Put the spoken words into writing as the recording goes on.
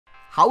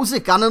How's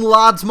it going,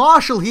 lads?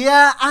 Marshall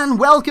here, and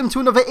welcome to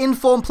another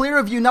Informed Player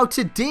review. Now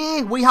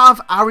today we have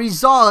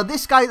Arizala.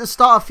 This guy at the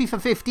start of FIFA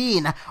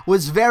 15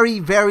 was very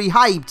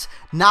hyped.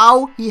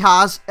 Now he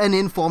has an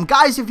Inform.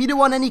 Guys, if you do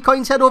want any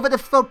coins, head over to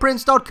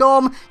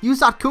footprints.com. Use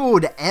that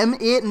code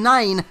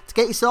M89 to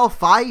get yourself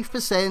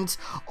 5%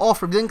 off.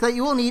 The link that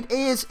you will need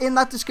is in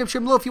that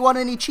description below. If you want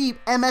any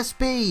cheap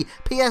MSP,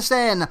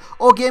 PSN,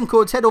 or game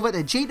codes, head over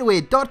to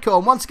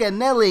g2a.com. Once again,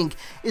 their link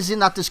is in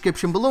that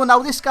description below. Now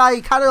this guy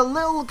had a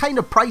little kind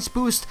of price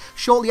boost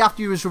shortly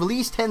after he was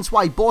released, hence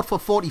why I bought for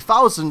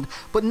 40,000.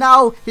 But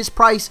now his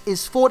price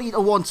is 40 to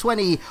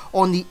 120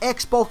 on the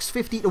Xbox,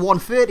 50 to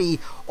 130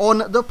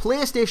 on the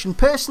PlayStation.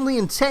 Personally,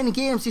 in 10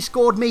 games, he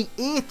scored me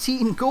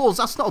 18 goals.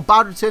 That's not a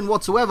bad return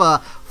whatsoever.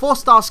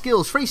 4-star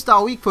skills,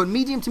 3-star weak foot,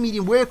 medium to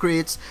medium work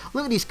rates.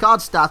 Look at his card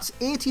stats: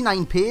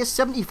 89 pace,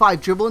 75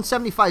 dribbling,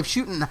 75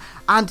 shooting,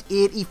 and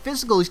 80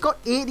 physical. He's got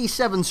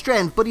 87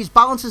 strength, but his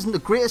balance isn't the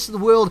greatest in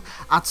the world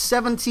at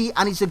 70,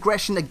 and his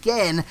aggression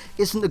again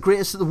isn't the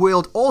greatest in the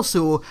world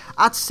also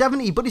at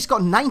 70, but he's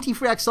got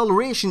 93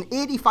 acceleration,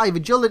 85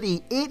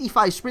 agility,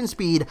 85 sprint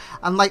speed,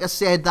 and like I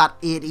said, that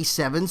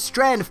 87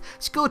 strength.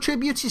 Skill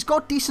attributes: he's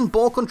got decent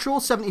ball control,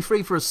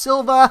 73 for a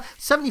silver,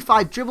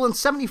 75 dribbling,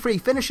 73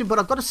 finishing, but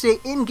I've got to say,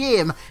 in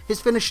game,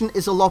 his finishing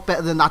is a lot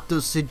better than that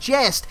does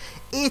suggest.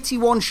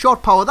 81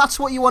 shot power, that's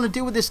what you want to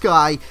do with this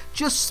guy.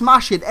 Just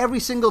smash it every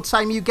single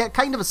time you get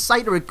kind of a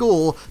sighter at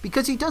goal,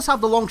 because he does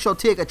have the long shot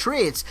taker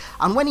traits,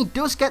 and when he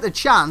does get the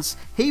chance,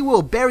 he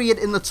will bury it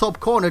in the top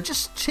corner.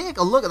 Just take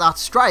a look at that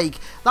strike.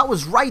 That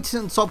was right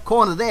in the top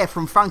corner there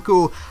from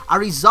Franco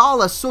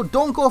Arizala. So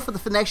don't go for the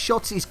finesse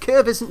shots. His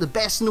curve isn't the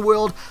best in the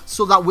world,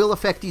 so that will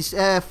affect his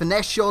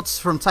finesse shots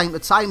from time to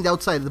time, the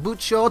outside of the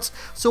boot shots.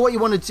 So what you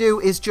want to do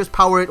is just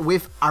power it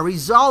with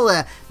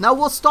Arizala. Now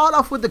we'll start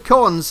off with the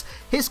cons.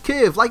 His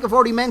curve, like I've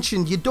already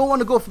mentioned, you don't want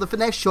to go for the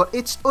finesse shot.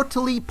 It's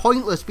utterly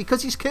pointless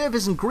because his curve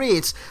isn't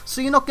great,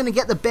 so you're not going to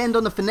get the bend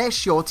on the finesse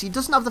shots. He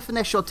doesn't have the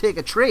finesse shot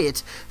taker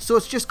trait, so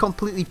it's just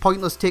completely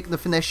pointless taking the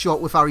finesse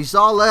shot with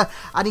Arizala,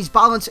 and his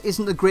balance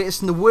isn't the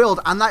greatest in the world,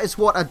 and that is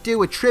what I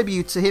do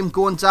attribute to him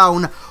going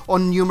down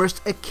on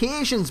numerous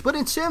occasions. But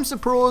in terms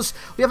of pros,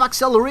 we have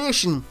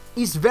acceleration.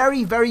 He's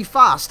very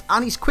fast,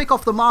 and he's quick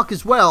off the mark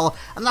as well,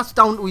 and that's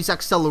down to his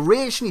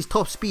acceleration. His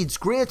top speed's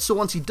great, so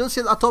once he does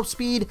hit that top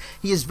speed,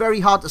 he is very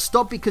hard to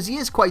stop because he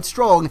is quite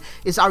strong.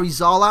 Is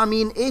Arizala, I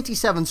mean,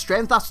 87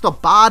 strength, that's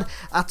not bad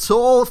at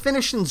all.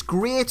 Finishing's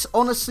great.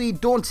 Honestly,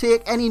 don't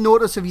take any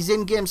notice of his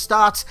in-game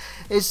stats.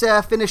 His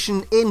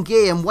finishing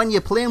in-game, when you're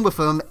playing with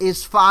him,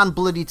 is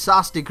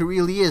fan-bloody-tastic. It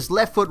really is.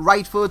 Left foot,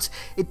 right foot,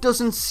 it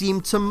doesn't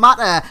seem to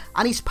matter.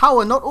 And his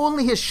power, not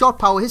only his shot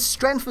power, his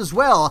strength as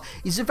well.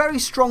 He's a very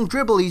strong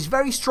dribble, he's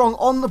very strong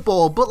on the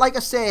ball, but like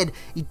I said,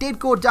 he did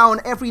go down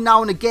every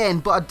now and again,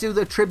 but I do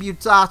attribute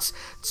that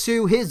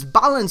to his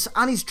balance,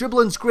 and his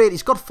dribbling's great.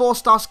 He's got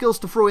 4-star skills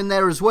to throw in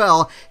there as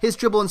well. His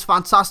dribbling's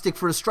fantastic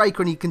for a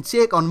striker, and he can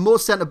take on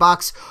most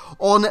centre-backs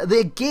on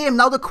the game.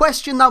 Now the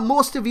question that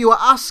most of you are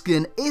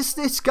asking, is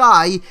this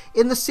guy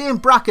in the same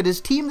bracket as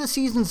Team of the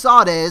Season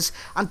Zardes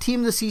and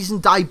Team of the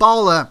Season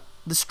Dybala?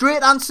 The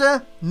straight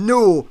answer,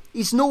 no.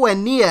 He's nowhere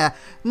near.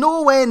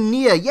 Nowhere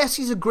near. Yes,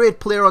 he's a great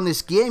player on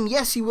this game.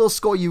 Yes, he will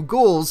score you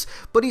goals,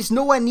 but he's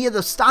nowhere near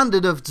the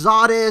standard of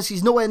Zardes.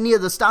 He's nowhere near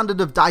the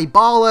standard of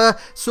Dybala.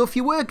 So if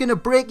you were going to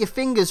break your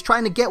fingers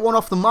trying to get one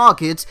off the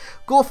market,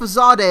 go for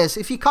Zardes.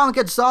 If you can't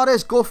get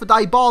Zardes, go for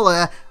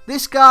Dybala.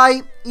 This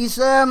guy, he's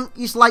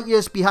light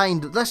years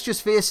behind. Let's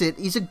just face it.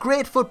 He's a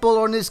great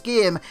footballer in this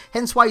game,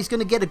 hence why he's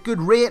going to get a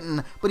good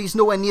rating, but he's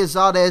nowhere near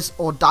Zardes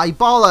or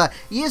Dybala.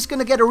 He is going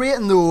to get a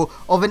rating, though,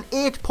 of an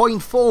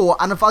 8.4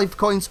 and a 5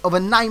 coins of a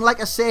 9. Like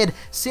I said,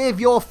 save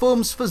your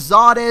thumbs for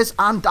Zardes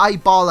and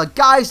Dybala.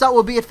 Guys, that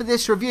will be it for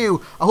this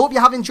review. I hope you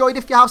have enjoyed.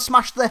 If you have,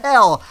 smash the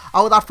hell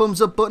out of that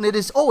thumbs up button. It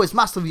is always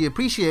massively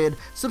appreciated.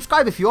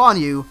 Subscribe if you are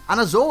new, and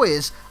as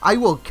always, I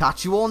will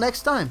catch you all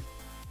next time.